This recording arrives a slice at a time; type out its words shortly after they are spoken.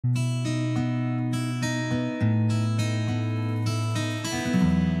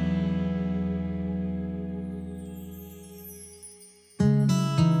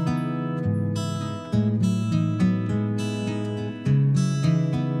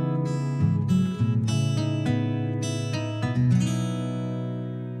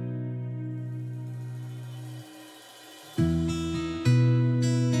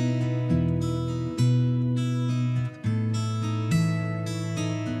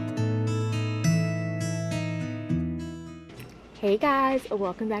Hey guys,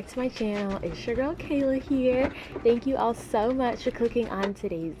 welcome back to my channel. It's your girl Kayla here. Thank you all so much for clicking on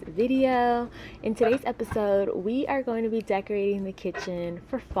today's video. In today's episode, we are going to be decorating the kitchen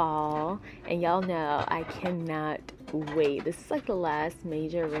for fall, and y'all know I cannot wait. This is like the last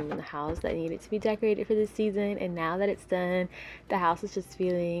major room in the house that needed to be decorated for this season, and now that it's done, the house is just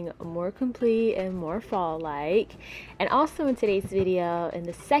feeling more complete and more fall-like. And also in today's video, in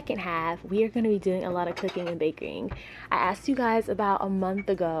the second half, we are going to be doing a lot of cooking and baking. I asked you guys about a month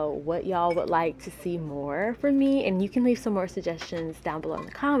ago what y'all would like to see more from me, and you can leave some more suggestions down below in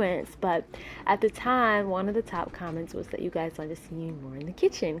the comments. But at the time, one of the top comments was that you guys wanted to see me more in the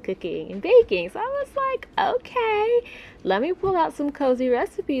kitchen cooking and baking. So I was like, okay, let me pull out some cozy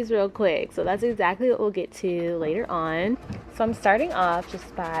recipes real quick. So that's exactly what we'll get to later on. So I'm starting off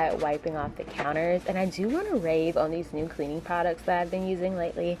just by wiping off the counters, and I do want to rave on these new cleaning products that I've been using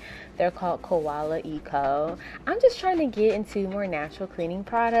lately. They're called Koala Eco. I'm just trying to get into more natural cleaning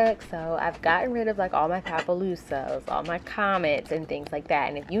products, so I've gotten rid of like all my Papalusos, all my Comets and things like that.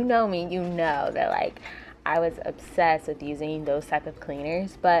 And if you know me, you know that like I was obsessed with using those type of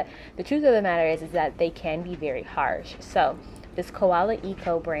cleaners, but the truth of the matter is that they can be very harsh. So this Koala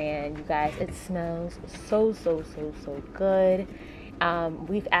Eco brand, you guys, it smells so good.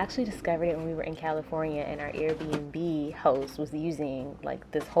 We've actually discovered it when we were in California, and our Airbnb host was using like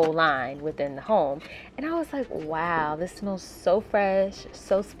this whole line within the home, and I was like, wow, this smells so fresh,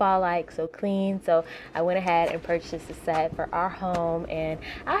 so spa-like, so clean. So I went ahead and purchased a set for our home, and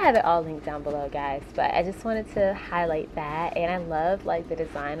I'll have it all linked down below, guys, but I just wanted to highlight that. And I love like the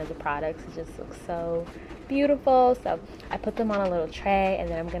design of the products. It just looks so beautiful. So I put them on a little tray, and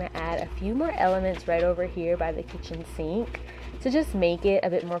then I'm gonna add a few more elements right over here by the kitchen sink to just make it a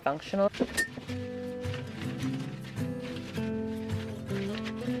bit more functional.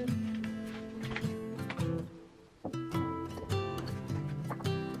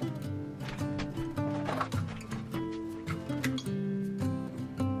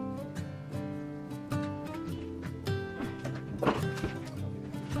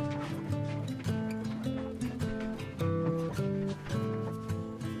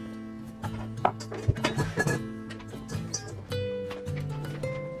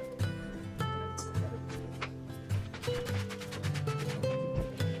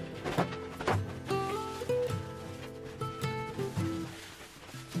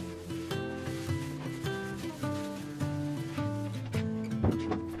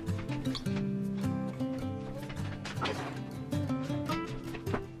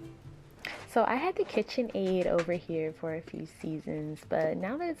 So I had the KitchenAid over here for a few seasons, but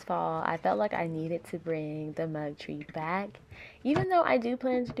now that it's fall, I felt like I needed to bring the mug tree back. Even though I do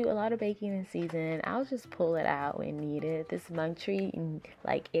plan to do a lot of baking this season, I'll just pull it out when needed. This mug tree,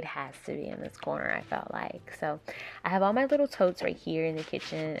 like, it has to be in this corner, I felt like. So I have all my little totes right here in the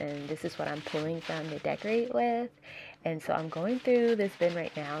kitchen, and this is what I'm pulling from to decorate with. And so I'm going through this bin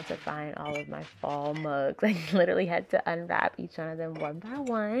right now to find all of my fall mugs. I literally had to unwrap each one of them one by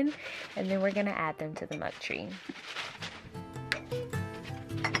one, and then we're gonna add them to the mug tree.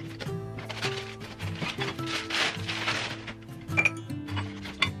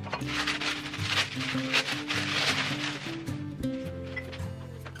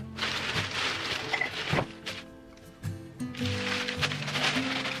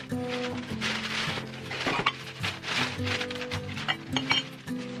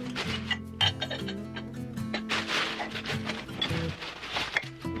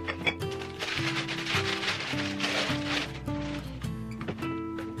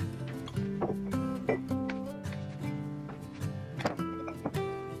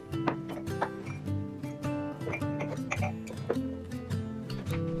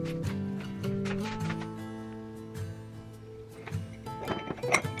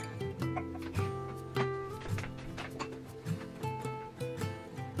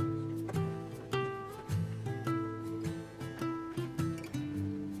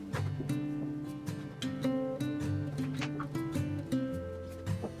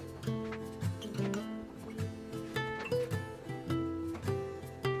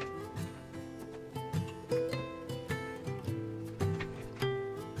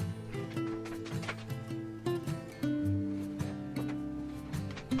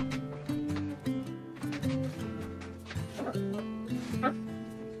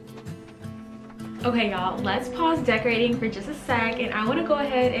 Okay, y'all, let's pause decorating for just a sec, and I want to go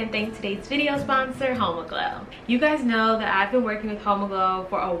ahead and thank today's video sponsor, HomeGlow. You guys know that I've been working with HomeGlow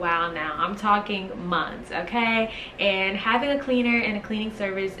for a while now. I'm talking months, okay? And having a cleaner and a cleaning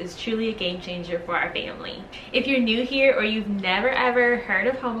service is truly a game changer for our family. If you're new here or you've never ever heard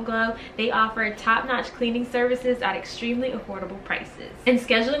of HomeGlow, they offer top-notch cleaning services at extremely affordable prices. And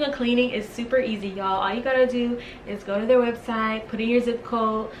scheduling a cleaning is super easy, y'all. All you gotta do is go to their website, put in your zip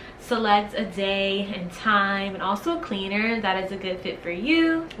code, select a day and time, and also a cleaner that is a good fit for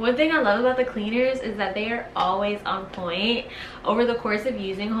you. One thing I love about the cleaners is that they are always on point. Over the course of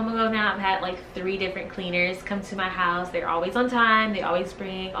using HomeGlow now, I've had like 3 different cleaners come to my house. They're always on time, they always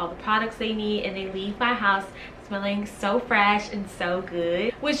bring all the products they need, and they leave my house smelling so fresh and so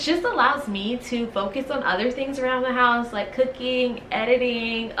good, which just allows me to focus on other things around the house, like cooking,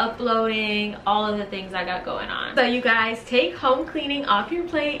 editing, uploading, all of the things I got going on. So you guys, take home cleaning off your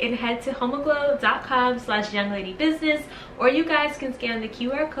plate and head to homeglow.com/youngladybusiness, or you guys can scan the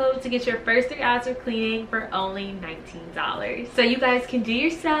QR code to get your first 3 hours of cleaning for only $19. So you guys can do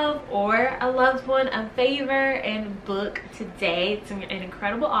yourself or a loved one a favor and book today. It's an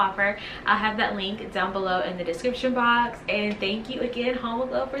incredible offer. I'll have that link down below in the description box. And thank you again,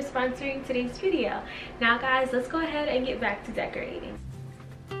 HomeGlow, for sponsoring today's video. Now guys, let's go ahead and get back to decorating.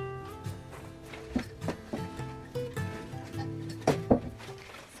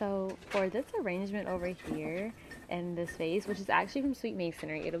 So for this arrangement over here in this vase, which is actually from Sweet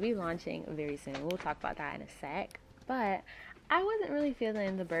Masonry, it'll be launching very soon. We'll talk about that in a sec. But I wasn't really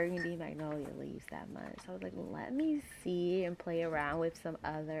feeling the burgundy magnolia leaves that much. So I was like, let me see and play around with some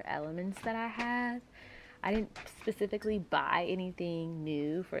other elements that I have. I didn't specifically buy anything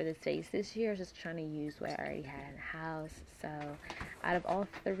new for this vase this year. I was just trying to use what I already had in the house. So out of all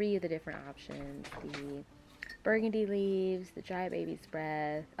 3 of the different options, the burgundy leaves, the dry baby's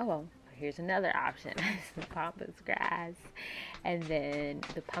breath, oh well, here's another option, the pampas grass, and then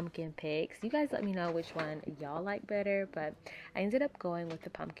the pumpkin picks. You guys let me know which one y'all like better, but I ended up going with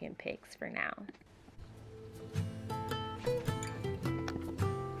the pumpkin picks for now.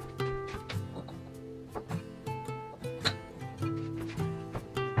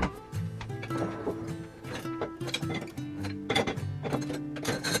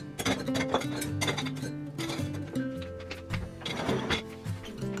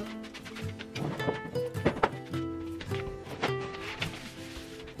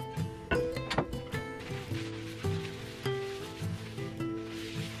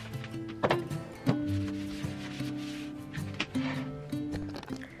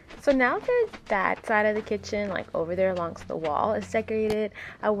 So now that side of the kitchen, like over there along the wall, is decorated,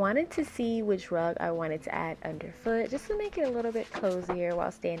 I wanted to see which rug I wanted to add underfoot, just to make it a little bit cozier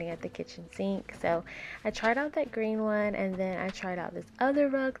while standing at the kitchen sink. So I tried out that green one, and then I tried out this other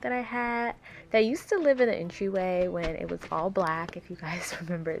rug that I had that used to live in the entryway when it was all black, if you guys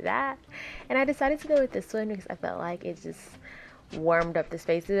remember that. And I decided to go with this one because I felt like it just warmed up the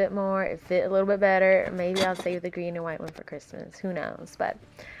space a bit more. It fit a little bit better. Maybe I'll save the green and white one for Christmas, who knows. But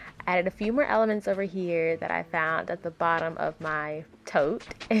I added a few more elements over here that I found at the bottom of my tote,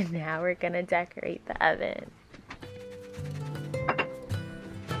 and now we're gonna decorate the oven.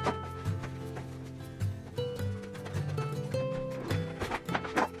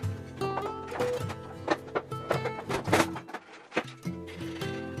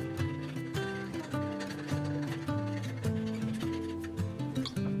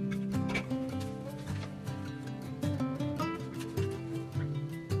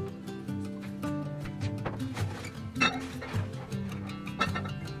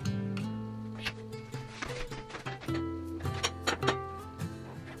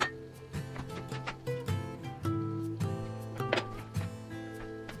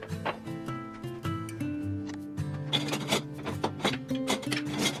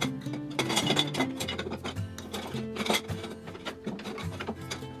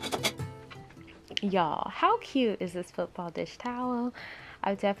 Y'all, how cute is this football dish towel?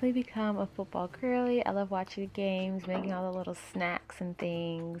 I've definitely become a football girly. I love watching the games, making all the little snacks and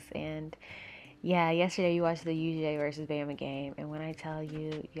things. And yeah, yesterday you watched the UJ versus Bama game, and when I tell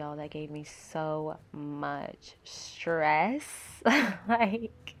you, y'all, that gave me so much stress.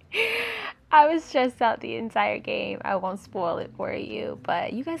 Like, I was stressed out the entire game. I won't spoil it for you,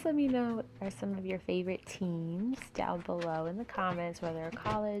 but you guys let me know what are some of your favorite teams down below in the comments, whether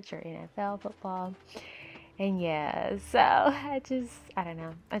college or NFL football. And yeah, so I don't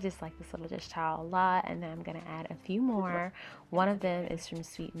know, I just like this little dish towel a lot. And then I'm gonna add a few more. One of them is from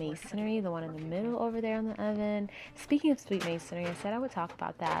Sweet Masonry, the one in the middle over there in the oven. Speaking of Sweet Masonry, I said I would talk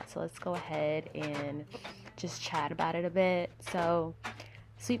about that, so let's go ahead and just chat about it a bit. So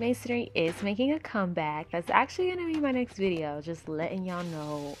Sweet Masonry is making a comeback. That's actually going to be my next video, just letting y'all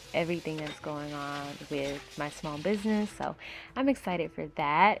know everything that's going on with my small business. So I'm excited for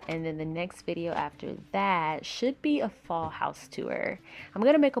that. And then the next video after that should be a fall house tour. I'm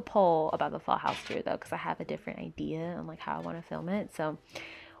going to make a poll about the fall house tour though, because I have a different idea on like how I want to film it. So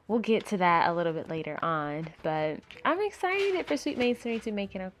we'll get to that a little bit later on, but I'm excited for Sweet Masonry to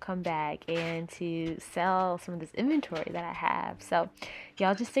make a comeback and to sell some of this inventory that I have. So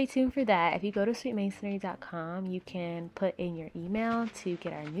y'all just stay tuned for that. If you go to sweetmasonry.com, you can put in your email to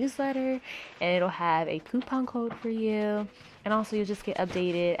get our newsletter, and it'll have a coupon code for you. And also you'll just get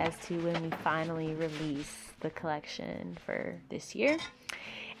updated as to when we finally release the collection for this year.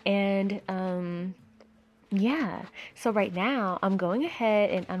 And yeah, so right now I'm going ahead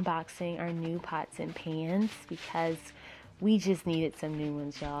and unboxing our new pots and pans because we just needed some new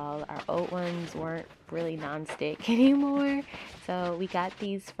ones, y'all. Our old ones weren't really non-stick anymore. So we got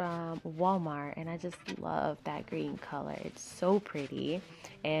these from Walmart, and I just love that green color. It's so pretty,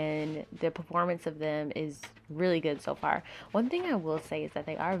 and the performance of them is really good so far. One thing I will say is that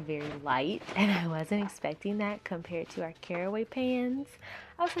they are very light, and I wasn't expecting that compared to our caraway pans.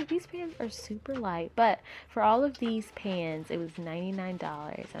 I was like, these pans are super light, but for all of these pans, it was $99,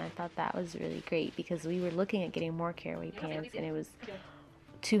 and I thought that was really great because we were looking at getting more caraway pans, and it was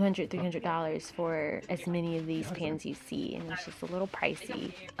 $200, $300 for as many of these pans you see, and it's just a little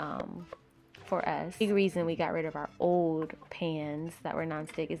pricey for us. Big reason we got rid of our old pans that were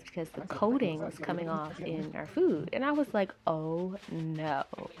nonstick is because the coating was coming off in our food, and I was like, oh no,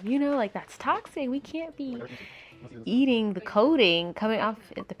 you know, like that's toxic. We can't be eating the coating coming off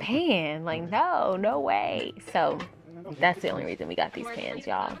the pan. Like, no way. So that's the only reason we got these pans,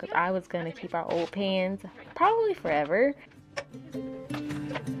 y'all, because I was gonna keep our old pans probably forever.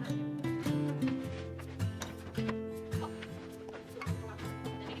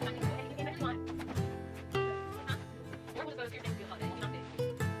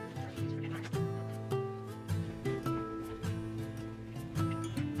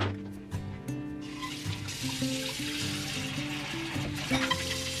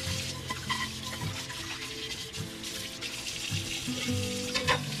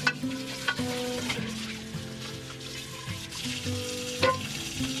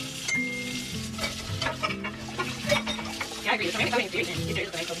 I agree. It's very experience. It's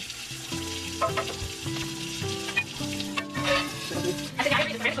very coating. I think I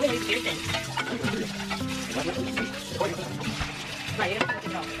agree. It's very coating. It's very thin. Right.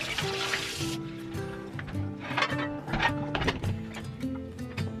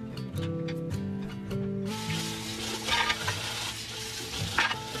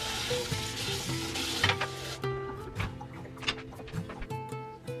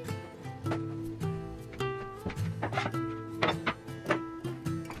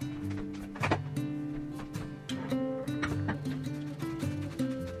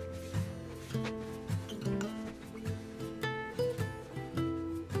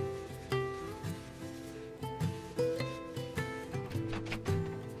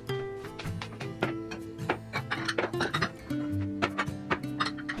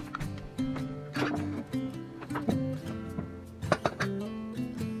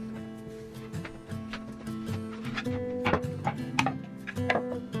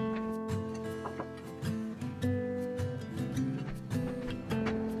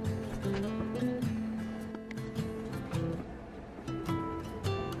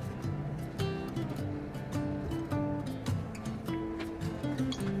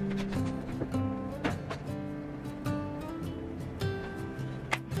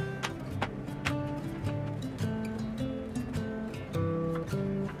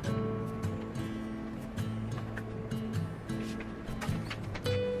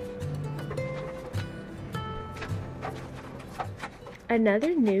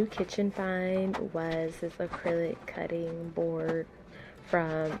 Another new kitchen find was this acrylic cutting board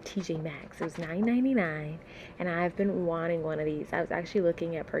from TJ Maxx. It was $9.99, and I've been wanting one of these. I was actually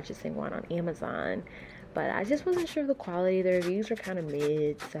looking at purchasing one on Amazon, but I just wasn't sure of the quality. The reviews were kind of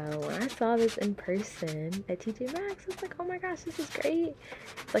mid, so when I saw this in person at TJ Maxx, I was like, oh my gosh, this is great.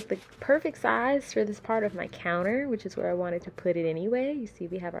 It's like the perfect size for this part of my counter, which is where I wanted to put it anyway. You see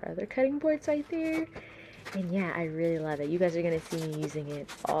we have our other cutting boards right there. And yeah, I really love it. You guys are going to see me using it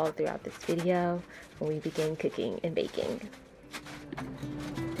all throughout this video when we begin cooking and baking.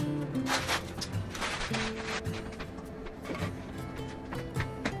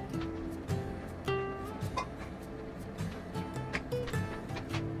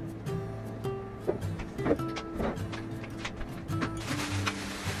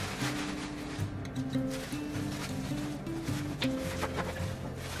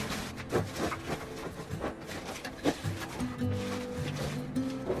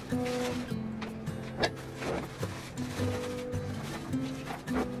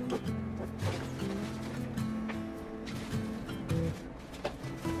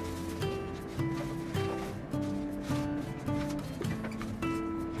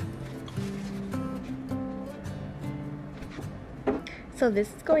 So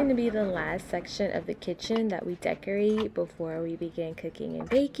this is going to be the last section of the kitchen that we decorate before we begin cooking and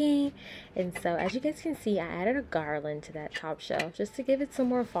baking. And so as you guys can see, I added a garland to that top shelf just to give it some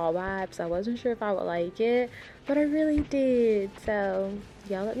more fall vibes. I wasn't sure if I would like it, but I really did. So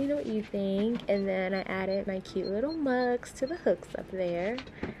y'all let me know what you think. And then I added my cute little mugs to the hooks up there.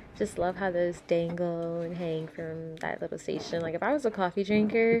 Just love how those dangle and hang from that little station. Like if I was a coffee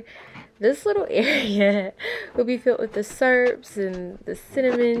drinker, this little area would be filled with the syrups and the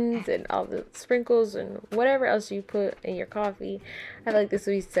cinnamons and all the sprinkles and whatever else you put in your coffee. I feel like this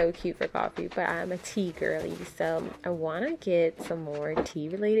would be so cute for coffee, but I'm a tea girly, so I want to get some more tea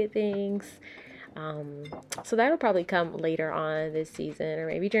related things. So that'll probably come later on this season, or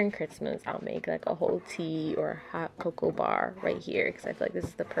maybe during Christmas I'll make like a whole tea or hot cocoa bar right here, because I feel like this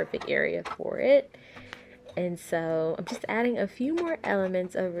is the perfect area for it. And so I'm just adding a few more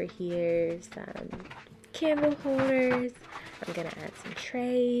elements over here, some candle holders. I'm gonna add some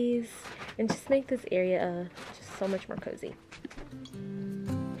trays and just make this area just so much more cozy.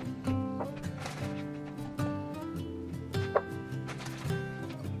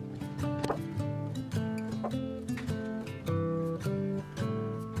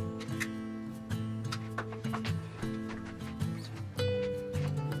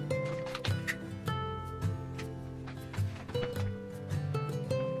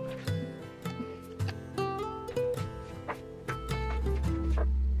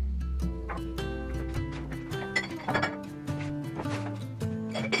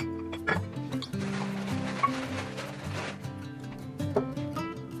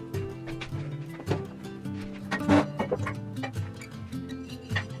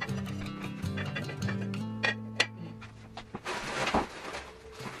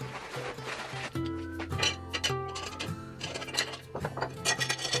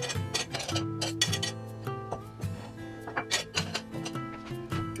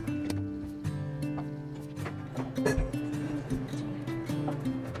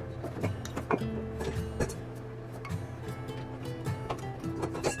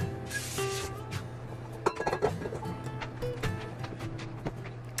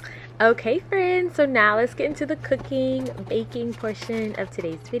 Okay friends, so now let's get into the cooking, baking portion of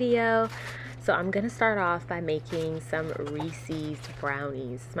today's video. So I'm gonna start off by making some Reese's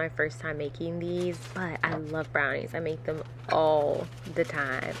brownies. It's my first time making these, but I love brownies. I make them all the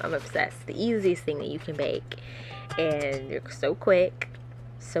time. I'm obsessed. The easiest thing that you can bake, and they're so quick,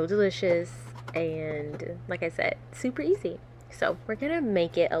 so delicious, and like I said, super easy. So we're gonna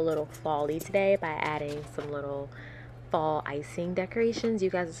make it a little fall-y today by adding some little fall icing decorations. You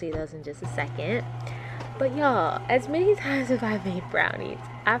guys will see those in just a second. But y'all, as many times as I've made brownies,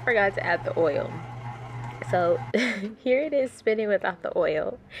 I forgot to add the oil. So here it is spinning without the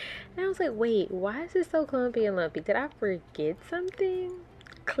oil. And I was like, wait, why is it so clumpy and lumpy? Did I forget something?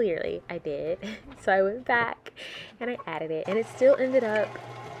 Clearly I did. So I went back and I added it, and it still ended up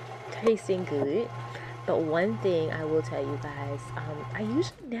tasting good. But one thing I will tell you guys, I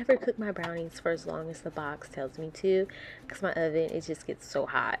usually never cook my brownies for as long as the box tells me to, because my oven, it just gets so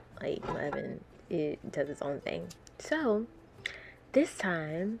hot. Like my oven, it does its own thing. So this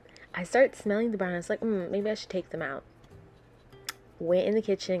time I start smelling the brownies, like maybe I should take them out. Went in the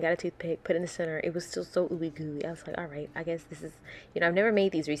kitchen, got a toothpick, put it in the center. It was still so ooey gooey. I was like, all right, I guess this is, I've never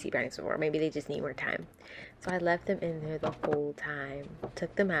made these Reese's brownies before. Maybe they just need more time. So I left them in there the whole time.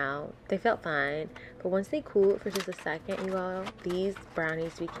 Took them out. They felt fine. But once they cooled for just a second, you all, these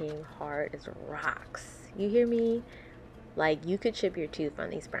brownies became hard as rocks. You hear me? Like, you could chip your tooth on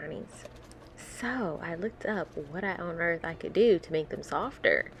these brownies. So I looked up what on earth I could do to make them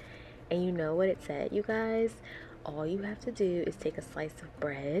softer. And you know what it said, you guys? All you have to do is take a slice of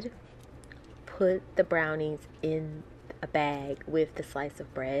bread, put the brownies in a bag with the slice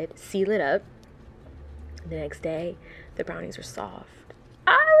of bread, seal it up. The next day, the brownies were soft.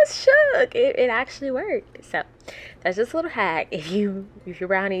 I was shook. It actually worked. So that's just a little hack. If your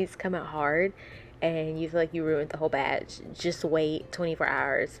brownies come out hard and you feel like you ruined the whole batch, just wait 24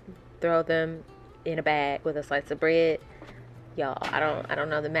 hours. Throw them in a bag with a slice of bread. Y'all, I don't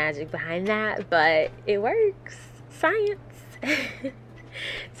know the magic behind that, but it works. Science.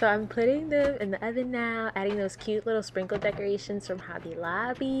 So I'm putting them in the oven now, adding those cute little sprinkle decorations from Hobby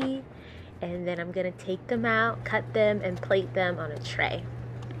Lobby, and then I'm gonna take them out, cut them, and plate them on a tray.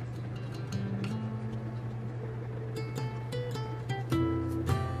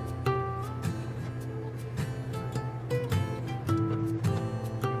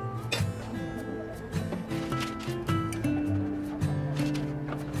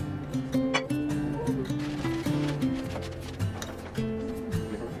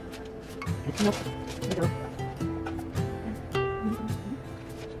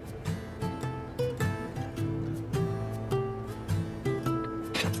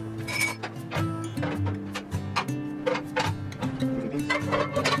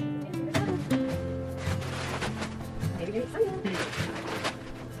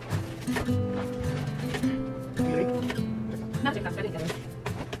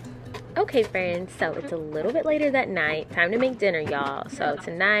 Okay friends, so it's a little bit later that night. Time to make dinner, y'all. So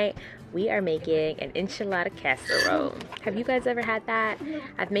tonight we are making an enchilada casserole. Have you guys ever had that?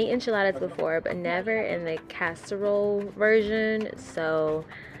 I've made enchiladas before, but never in the casserole version. So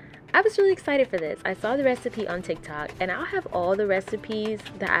I was really excited for this. I saw the recipe on TikTok, and I'll have all the recipes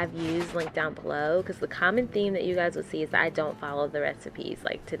that I've used linked down below, because the common theme that you guys will see is that I don't follow the recipes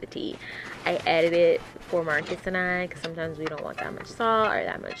like to the T. I edit it for Marcus and I, because sometimes we don't want that much salt or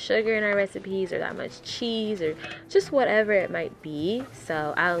that much sugar in our recipes or that much cheese or just whatever it might be.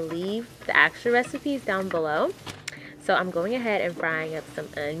 So I'll leave the actual recipes down below. So I'm going ahead and frying up some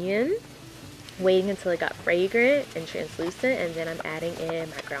onion, waiting until it got fragrant and translucent, and then I'm adding in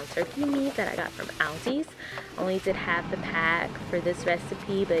my ground turkey meat that I got from Aldi's. Only did half the pack for this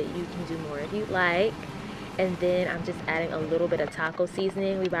recipe, but you can do more if you'd like. And then I'm just adding a little bit of taco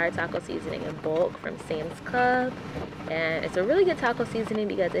seasoning. We buy our taco seasoning in bulk from Sam's Club, and it's a really good taco seasoning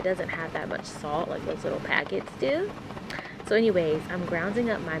because it doesn't have that much salt like those little packets do. So anyways, I'm grounding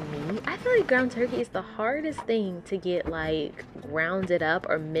up my meat. I feel like ground turkey is the hardest thing to get like grounded up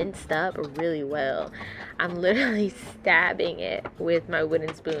or minced up really well. I'm literally stabbing it with my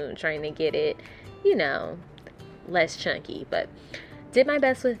wooden spoon trying to get it, you know, less chunky, but did my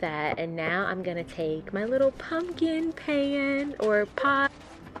best with that. And now I'm gonna take my little pumpkin pan or pot,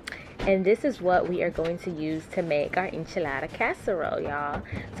 and this is what we are going to use to make our enchilada casserole, y'all.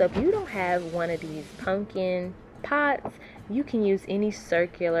 So if you don't have one of these pumpkin pots, you can use any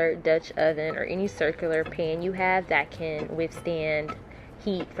circular Dutch oven or any circular pan you have that can withstand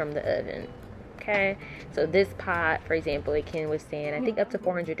heat from the oven. Okay, so this pot, for example, it can withstand I think up to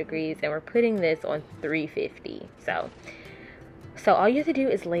 400 degrees, and we're putting this on 350. So all you have to do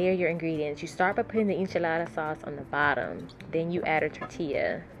is layer your ingredients. You start by putting the enchilada sauce on the bottom, then you add a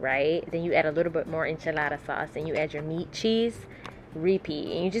tortilla, right? Then you add a little bit more enchilada sauce, and you add your meat, cheese,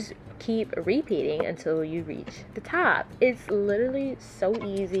 repeat, and you just keep repeating until you reach the top. It's literally so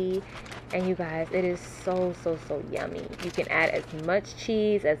easy, and you guys, it is so yummy. You can add as much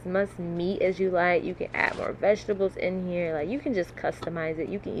cheese, as much meat as you like. You can add more vegetables in here. Like, you can just customize it.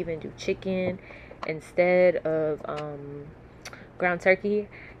 You can even do chicken instead of ground turkey.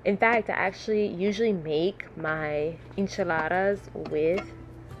 In fact, I actually usually make my enchiladas with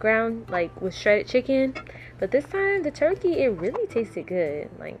with shredded chicken, but this time the turkey, it really tasted good.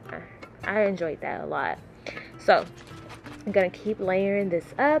 Like, I enjoyed that a lot. So I'm gonna keep layering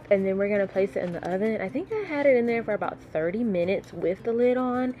this up, and then we're gonna place it in the oven. I think I had it in there for about 30 minutes with the lid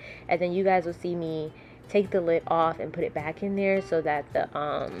on, and then you guys will see me take the lid off and put it back in there so that the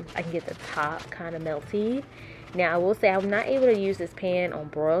I can get the top kind of melty. Now I will say I'm not able to use this pan on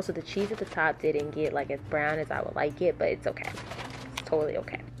broil, so the cheese at the top didn't get like as brown as I would like it, but it's okay. It's totally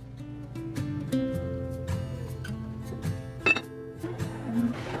okay.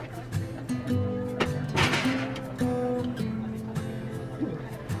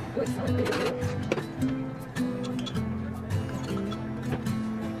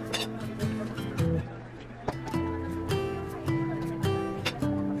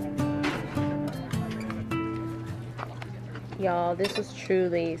 Y'all, this was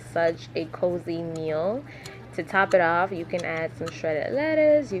truly such a cozy meal. To top it off, you can add some shredded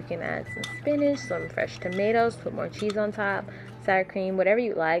lettuce, you can add some spinach, some fresh tomatoes, put more cheese on top, sour cream, whatever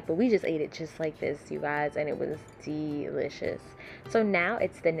you like. But we just ate it just like this, you guys, and it was delicious. So now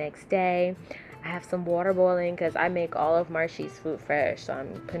it's the next day. I have some water boiling because I make all of Marshy's food fresh. So I'm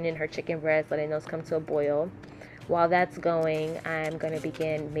putting in her chicken breast, letting those come to a boil. While that's going, I'm going to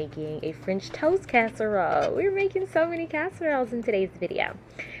begin making a French toast casserole. We're making so many casseroles in today's video.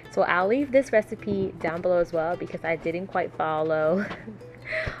 So I'll leave this recipe down below as well, because I didn't quite follow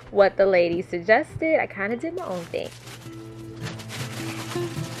what the lady suggested. I kind of did my own thing.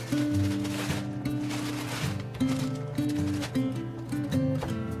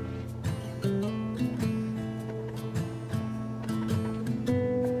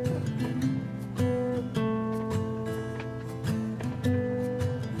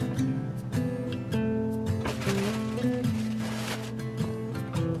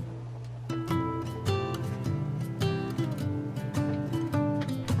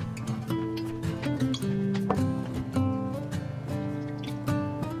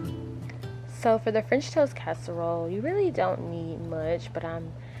 So for the French toast casserole, you really don't need much, but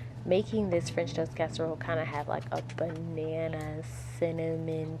I'm making this French toast casserole kind of have like a banana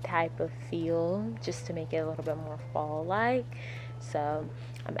cinnamon type of feel, just to make it a little bit more fall-like. So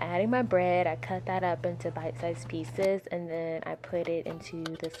I'm adding my bread. I cut that up into bite-sized pieces, and then I put it into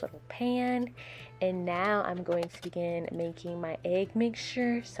this little pan. And now I'm going to begin making my egg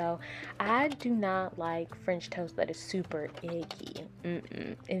mixture. So I do not like French toast that is super eggy.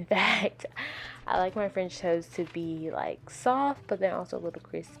 In fact, I like my French toast to be like soft, but then also a little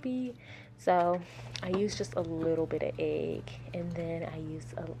crispy. So I use just a little bit of egg, and then I use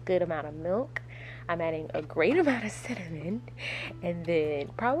a good amount of milk. I'm adding a great amount of cinnamon, and then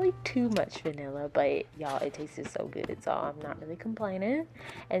probably too much vanilla, but y'all, it tasted so good, so I'm not really complaining.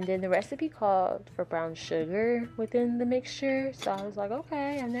 And then the recipe called for brown sugar within the mixture, so I was like,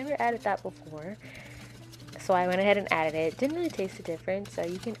 okay, I've never added that before. So I went ahead and added it. Didn't really taste the difference, so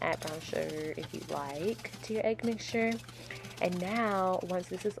you can add brown sugar if you like to your egg mixture. And now, once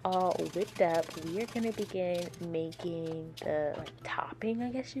this is all whipped up, we are going to begin making the topping, I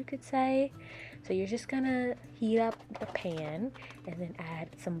guess you could say. So you're just going to heat up the pan and then add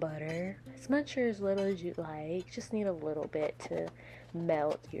some butter, as much or as little as you like. Just need a little bit to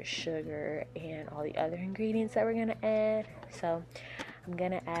melt your sugar and all the other ingredients that we're going to add. So I'm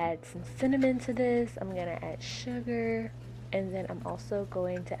going to add some cinnamon to this. I'm going to add sugar. And then I'm also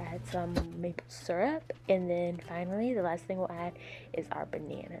going to add some maple syrup. And then finally, the last thing we'll add is our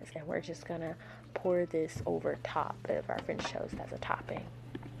bananas. And we're just gonna pour this over top of our French toast as a topping.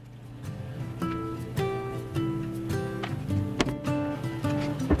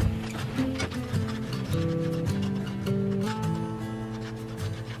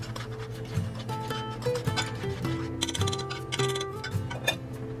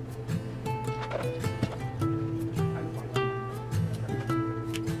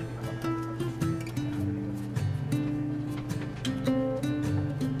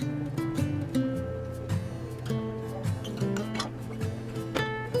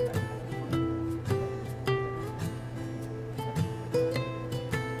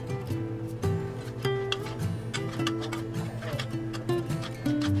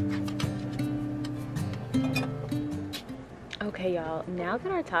 Okay, y'all, now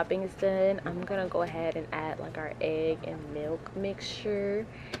that our topping is done, I'm gonna go ahead and add like our egg and milk mixture,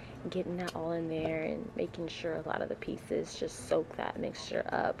 getting that all in there and making sure a lot of the pieces just soak that mixture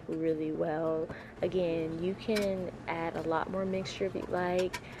up really well. Again, you can add a lot more mixture if you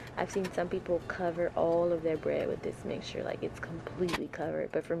like. I've seen some people cover all of their bread with this mixture, like it's completely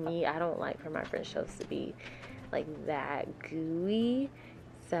covered, but for me, I don't like for my French toast to be like that gooey.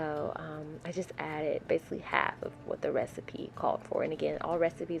 So I just added basically half of what the recipe called for. And again, all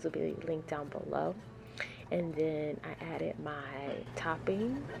recipes will be linked down below. And then I added my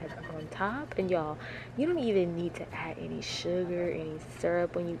topping on top. And y'all, you don't even need to add any sugar, any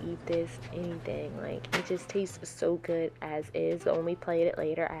syrup when you eat this, anything. Like, it just tastes so good as is. But when we played it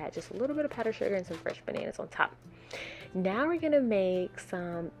later, I had just a little bit of powdered sugar and some fresh bananas on top. Now we're gonna make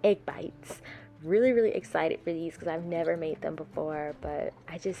some egg bites. Really excited for these because I've never made them before, but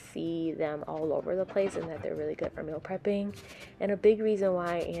I just see them all over the place and that they're really good for meal prepping. And a big reason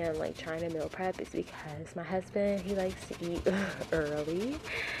why I am like trying to meal prep is because my husband, he likes to eat early,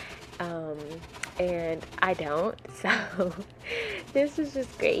 and I don't. So this is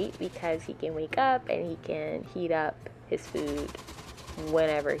just great because he can wake up and he can heat up his food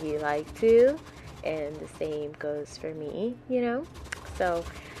whenever he likes to, and the same goes for me, you know. So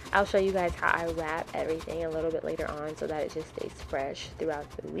I'll show you guys how I wrap everything a little bit later on so that it just stays fresh throughout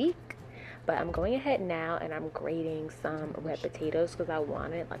the week. But I'm going ahead now and I'm grating some red potatoes because I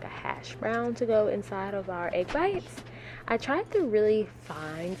wanted like a hash brown to go inside of our egg bites. I tried the really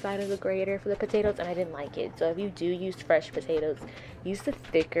fine side of the grater for the potatoes and I didn't like it. So if you do use fresh potatoes, use the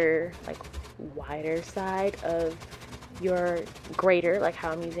thicker, like wider side of your grater, like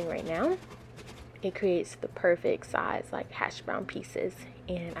how I'm using right now. It creates the perfect size like hash brown pieces.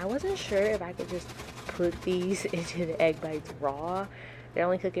 And I wasn't sure if I could just put these into the egg bites raw. They're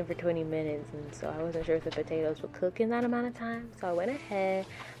only cooking for 20 minutes, and so I wasn't sure if the potatoes would cook in that amount of time. So I went ahead,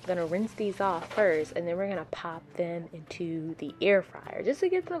 I'm gonna rinse these off first, and then we're gonna pop them into the air fryer just to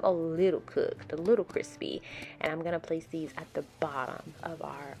get them a little cooked, a little crispy. And I'm gonna place these at the bottom of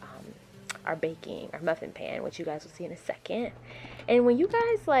our muffin pan, which you guys will see in a second. And when you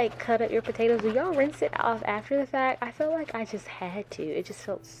guys like cut up your potatoes, do y'all rinse it off after the fact? I felt like I just had to. It just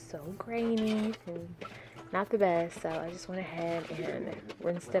felt so grainy and not the best, so I just went ahead and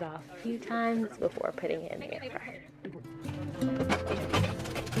rinsed it off a few times before putting it in the air fryer.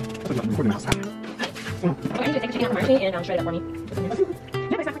 Okay, you just take the chicken out of the and shred it for me.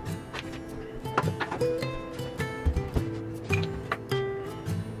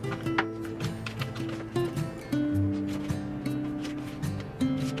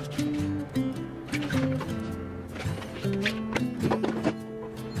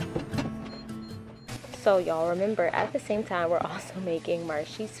 also, y'all remember, at the same time, we're also making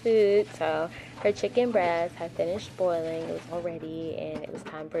Marshy's food. So her chicken breast had finished boiling. It was all ready, and it was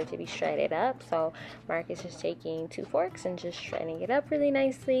time for it to be shredded up. So Mark is just taking 2 forks and just shredding it up really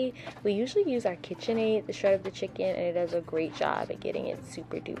nicely. We usually use our KitchenAid to shred up the chicken, and it does a great job at getting it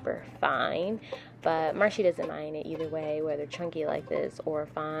super duper fine. But Marshy doesn't mind it either way, whether chunky like this or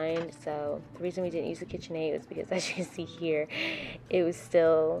fine. So the reason we didn't use the KitchenAid was because, as you can see here, it was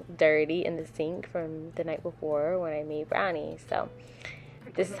still dirty in the sink from the night before when I made brownies. So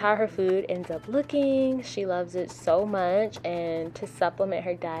this is how her food ends up looking. She loves it so much, and to supplement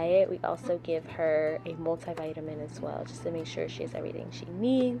her diet, we also give her a multivitamin as well, just to make sure she has everything she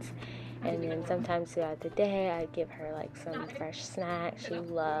needs. And then sometimes throughout the day, I give her like some fresh snacks. She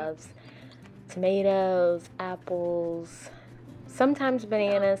loves tomatoes, apples, sometimes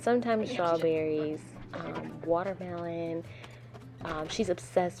bananas, sometimes strawberries, watermelon. She's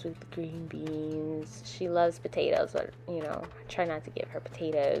obsessed with green beans. She loves potatoes, but you know, I try not to give her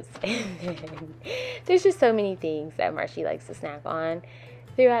potatoes. And then there's just so many things that Marshy likes to snack on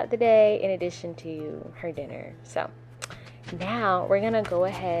throughout the day in addition to her dinner. So now we're gonna go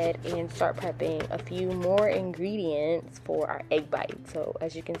ahead and start prepping a few more ingredients for our egg bites. So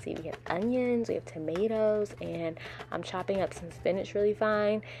as you can see, we have onions, we have tomatoes, and I'm chopping up some spinach really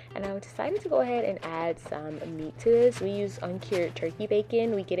fine. And I decided to go ahead and add some meat to this. We use uncured turkey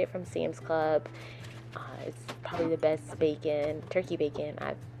bacon. We get it from Sam's Club. It's probably the best turkey bacon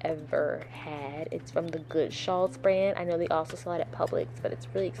I've ever had. It's from the Good Schultz brand. I know they also sell it at Publix, but it's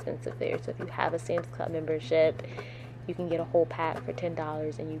really expensive there. So if you have a Sam's Club membership, you can get a whole pack for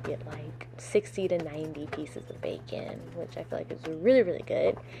 $10, and you get like 60 to 90 pieces of bacon, which I feel like is really, really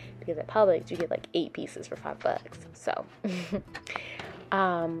good, because at Publix you get like 8 pieces for $5. So,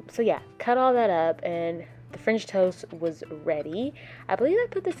 so yeah, cut all that up, and the French toast was ready. I believe I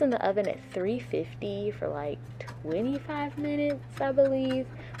put this in the oven at 350 for like 25 minutes, I believe,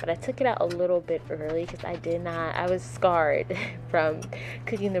 but I took it out a little bit early because I was scarred from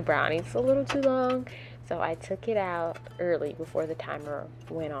cooking the brownies a little too long. So I took it out early before the timer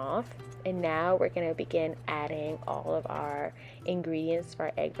went off. And now we're going to begin adding all of our ingredients for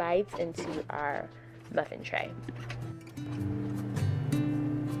our egg bites into our muffin tray.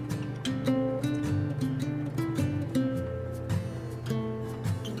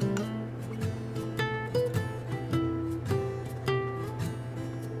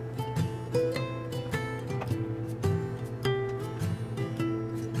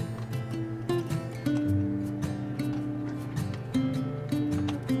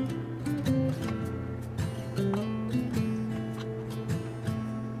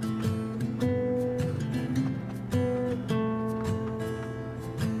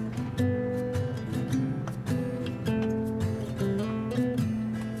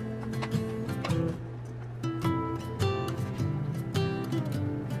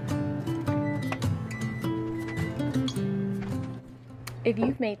 If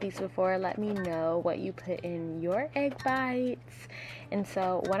you've made these before, let me know what you put in your egg bites. And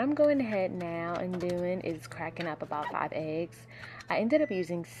so what I'm going ahead now and doing is cracking up about 5 eggs. I ended up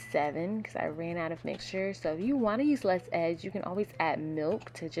using 7 because I ran out of mixture. So if you want to use less eggs, you can always add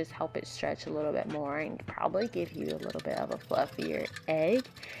milk to just help it stretch a little bit more and probably give you a little bit of a fluffier egg.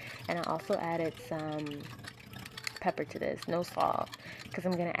 And I also added some pepper to this, no salt, because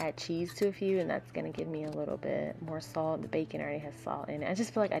I'm going to add cheese to a few, and that's going to give me a little bit more salt. The bacon already has salt in it. I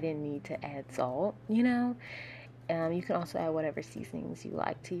just feel like I didn't need to add salt, you know. You can also add whatever seasonings you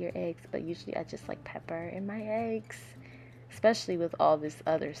like to your eggs, but usually I just like pepper in my eggs, especially with all this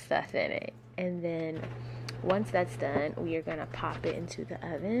other stuff in it. And then once that's done, we are going to pop it into the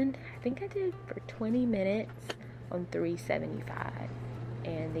oven. I think I did for 20 minutes on 375,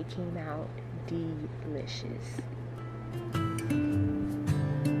 and they came out delicious.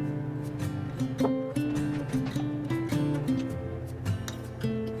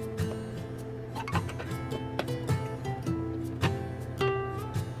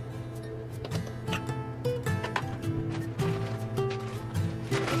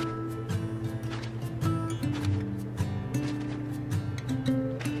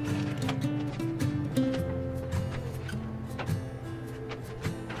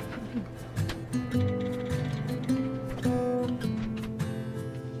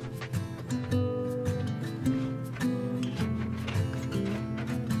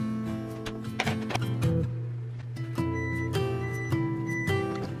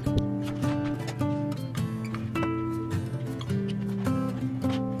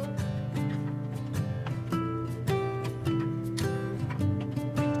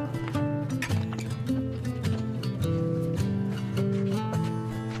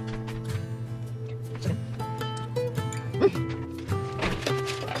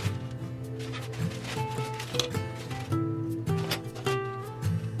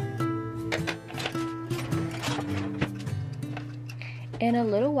 In a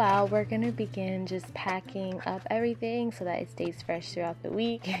little while, we're going to begin just packing up everything so that it stays fresh throughout the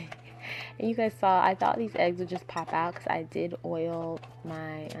week. And you guys saw, I thought these eggs would just pop out because I did oil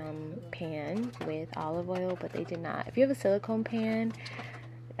my pan with olive oil, but they did not. If you have a silicone pan,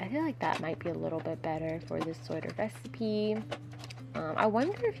 I feel like that might be a little bit better for this sort of recipe. I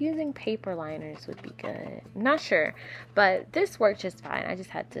wonder if using paper liners would be good. I'm not sure, but this worked just fine. I just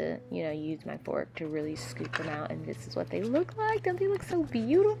had to, use my fork to really scoop them out, and this is what they look like. Don't they look so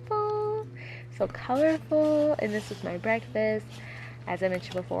beautiful? So colorful. And this was my breakfast. As I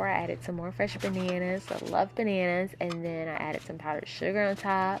mentioned before, I added some more fresh bananas. I love bananas. And then I added some powdered sugar on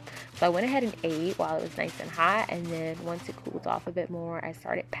top. So I went ahead and ate while it was nice and hot. And then once it cooled off a bit more, I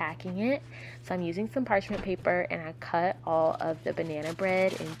started packing it. So I'm using some parchment paper, and I cut all of the banana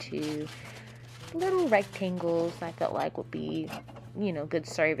bread into little rectangles I felt like would be, good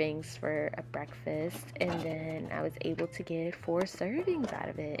servings for a breakfast. And then I was able to get 4 servings out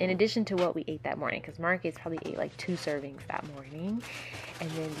of it, in addition to what we ate that morning, because Marcus probably ate like 2 servings that morning. And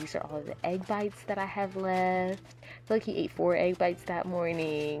then these are all of the egg bites that I have left. I feel like he ate 4 egg bites that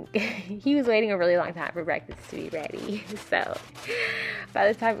morning. He was waiting a really long time for breakfast to be ready. So by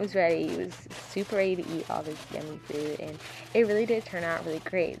the time it was ready, he was super ready to eat all this yummy food, and it really did turn out really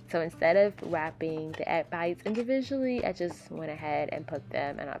great. So instead of wrapping the egg bites individually, I just went ahead and put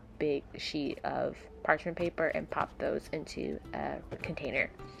them in a big sheet of parchment paper and popped those into a container.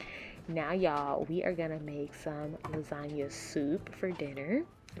 Now, y'all, we are gonna make some lasagna soup for dinner.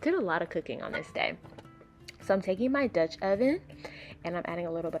 I did a lot of cooking on this day. So I'm taking my Dutch oven and I'm adding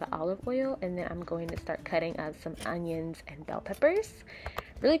a little bit of olive oil, and then I'm going to start cutting up some onions and bell peppers.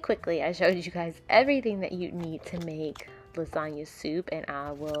 Really quickly, I showed you guys everything that you need to make lasagna soup, and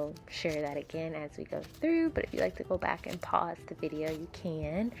I will share that again as we go through. But if you'd like to go back and pause the video, you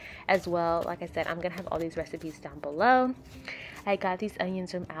can as well. Like I said, I'm gonna have all these recipes down below. I got these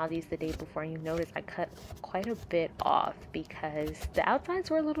onions from Aldi's the day before, and you notice I cut quite a bit off because the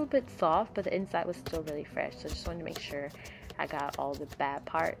outsides were a little bit soft, but the inside was still really fresh. So I just wanted to make sure I got all the bad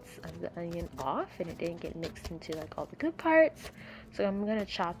parts of the onion off and it didn't get mixed into like all the good parts. So I'm gonna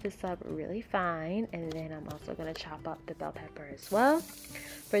chop this up really fine, and then I'm also gonna chop up the bell pepper as well.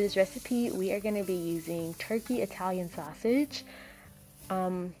 For this recipe, we are gonna be using turkey Italian sausage,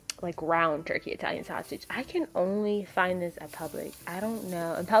 like ground turkey Italian sausage. I can only find this at Publix. I don't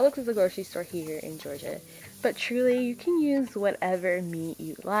know. And Publix is a grocery store here in Georgia. But truly, you can use whatever meat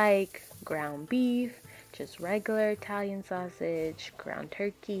you like. Ground beef, just regular Italian sausage, ground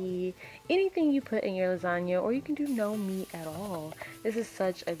turkey, anything you put in your lasagna, or you can do no meat at all. This is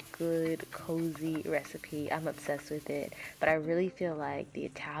such a good, cozy recipe. I'm obsessed with it. But I really feel like the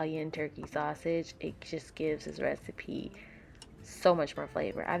Italian turkey sausage, it just gives this recipe so much more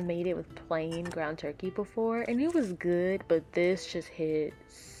flavor. I've made it with plain ground turkey before, and it was good, but this just hit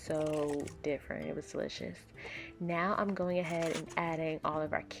so different. It was delicious. Now I'm going ahead and adding all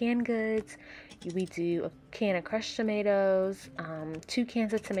of our canned goods. We do a can of crushed tomatoes, 2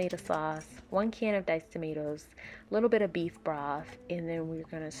 cans of tomato sauce, 1 can of diced tomatoes, a little bit of beef broth, and then we're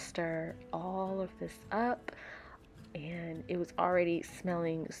gonna stir all of this up. And it was already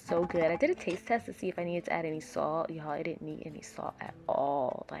smelling so good. I did a taste test to see if I needed to add any salt. Y'all, I didn't need any salt at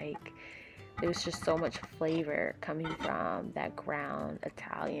all. Like, there was just so much flavor coming from that ground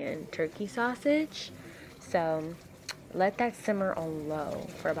Italian turkey sausage. So let that simmer on low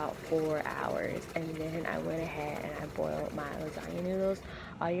for about 4 hours, and then I went ahead and I boiled my lasagna noodles.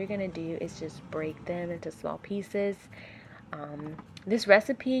 All you're gonna do is just break them into small pieces. This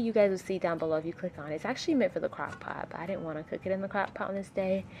recipe you guys will see down below if you click on it. It's actually meant for the crock pot, but I didn't want to cook it in the crock pot on this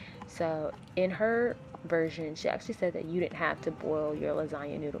day. So in her version, she actually said that you didn't have to boil your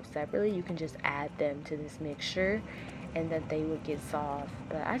lasagna noodles separately. You can just add them to this mixture and that they would get soft.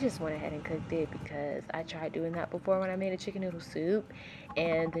 But I just went ahead and cooked it because I tried doing that before when I made a chicken noodle soup,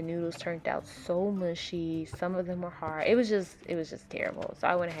 and the noodles turned out so mushy. Some of them were hard. It was just terrible. So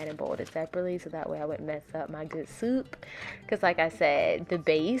I went ahead and boiled it separately so that way I wouldn't mess up my good soup, because like I said, the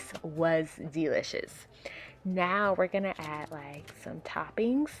base was delicious. Now we're gonna add like some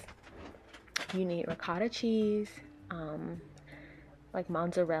toppings. You need ricotta cheese, like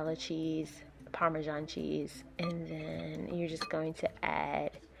mozzarella cheese, Parmesan cheese, and then you're just going to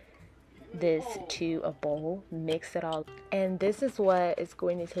add this to a bowl, mix it all, and this is what is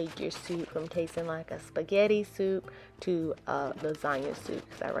going to take your soup from tasting like a spaghetti soup to a lasagna soup.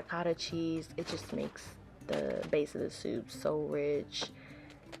 Because that ricotta cheese, it just makes the base of the soup so rich.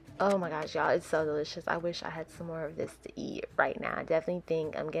 Oh my gosh, y'all, it's so delicious. I wish I had some more of this to eat right now. I definitely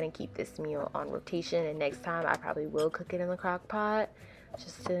think I'm gonna keep this meal on rotation, and next time I probably will cook it in the crock pot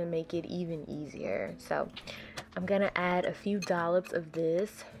just to make it even easier. So I'm gonna add a few dollops of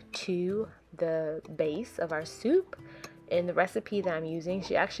this to the base of our soup. In the recipe that I'm using,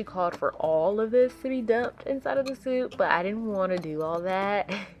 she actually called for all of this to be dumped inside of the soup, but I didn't want to do all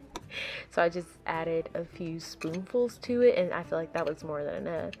that. So I just added a few spoonfuls to it, and I feel like that was more than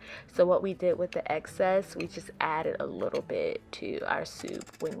enough. So what we did with the excess, we just added a little bit to our soup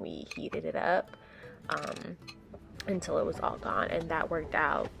when we heated it up until it was all gone, and that worked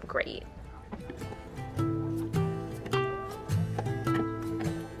out great.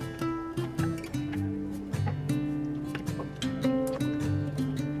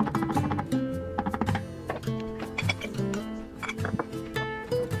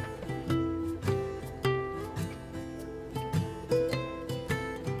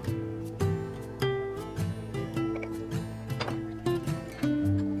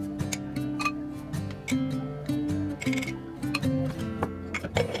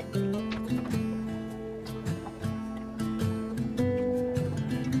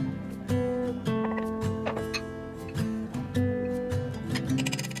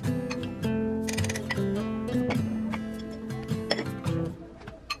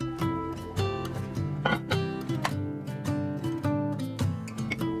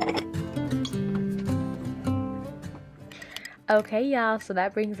 Okay, y'all, so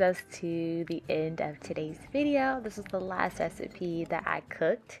that brings us to the end of today's video. This is the last recipe that I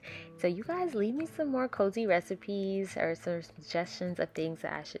cooked. So you guys leave me some more cozy recipes or some suggestions of things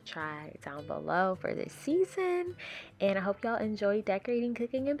that I should try down below for this season. And I hope y'all enjoyed decorating,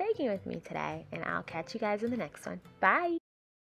 cooking, and baking with me today. And I'll catch you guys in the next one. Bye!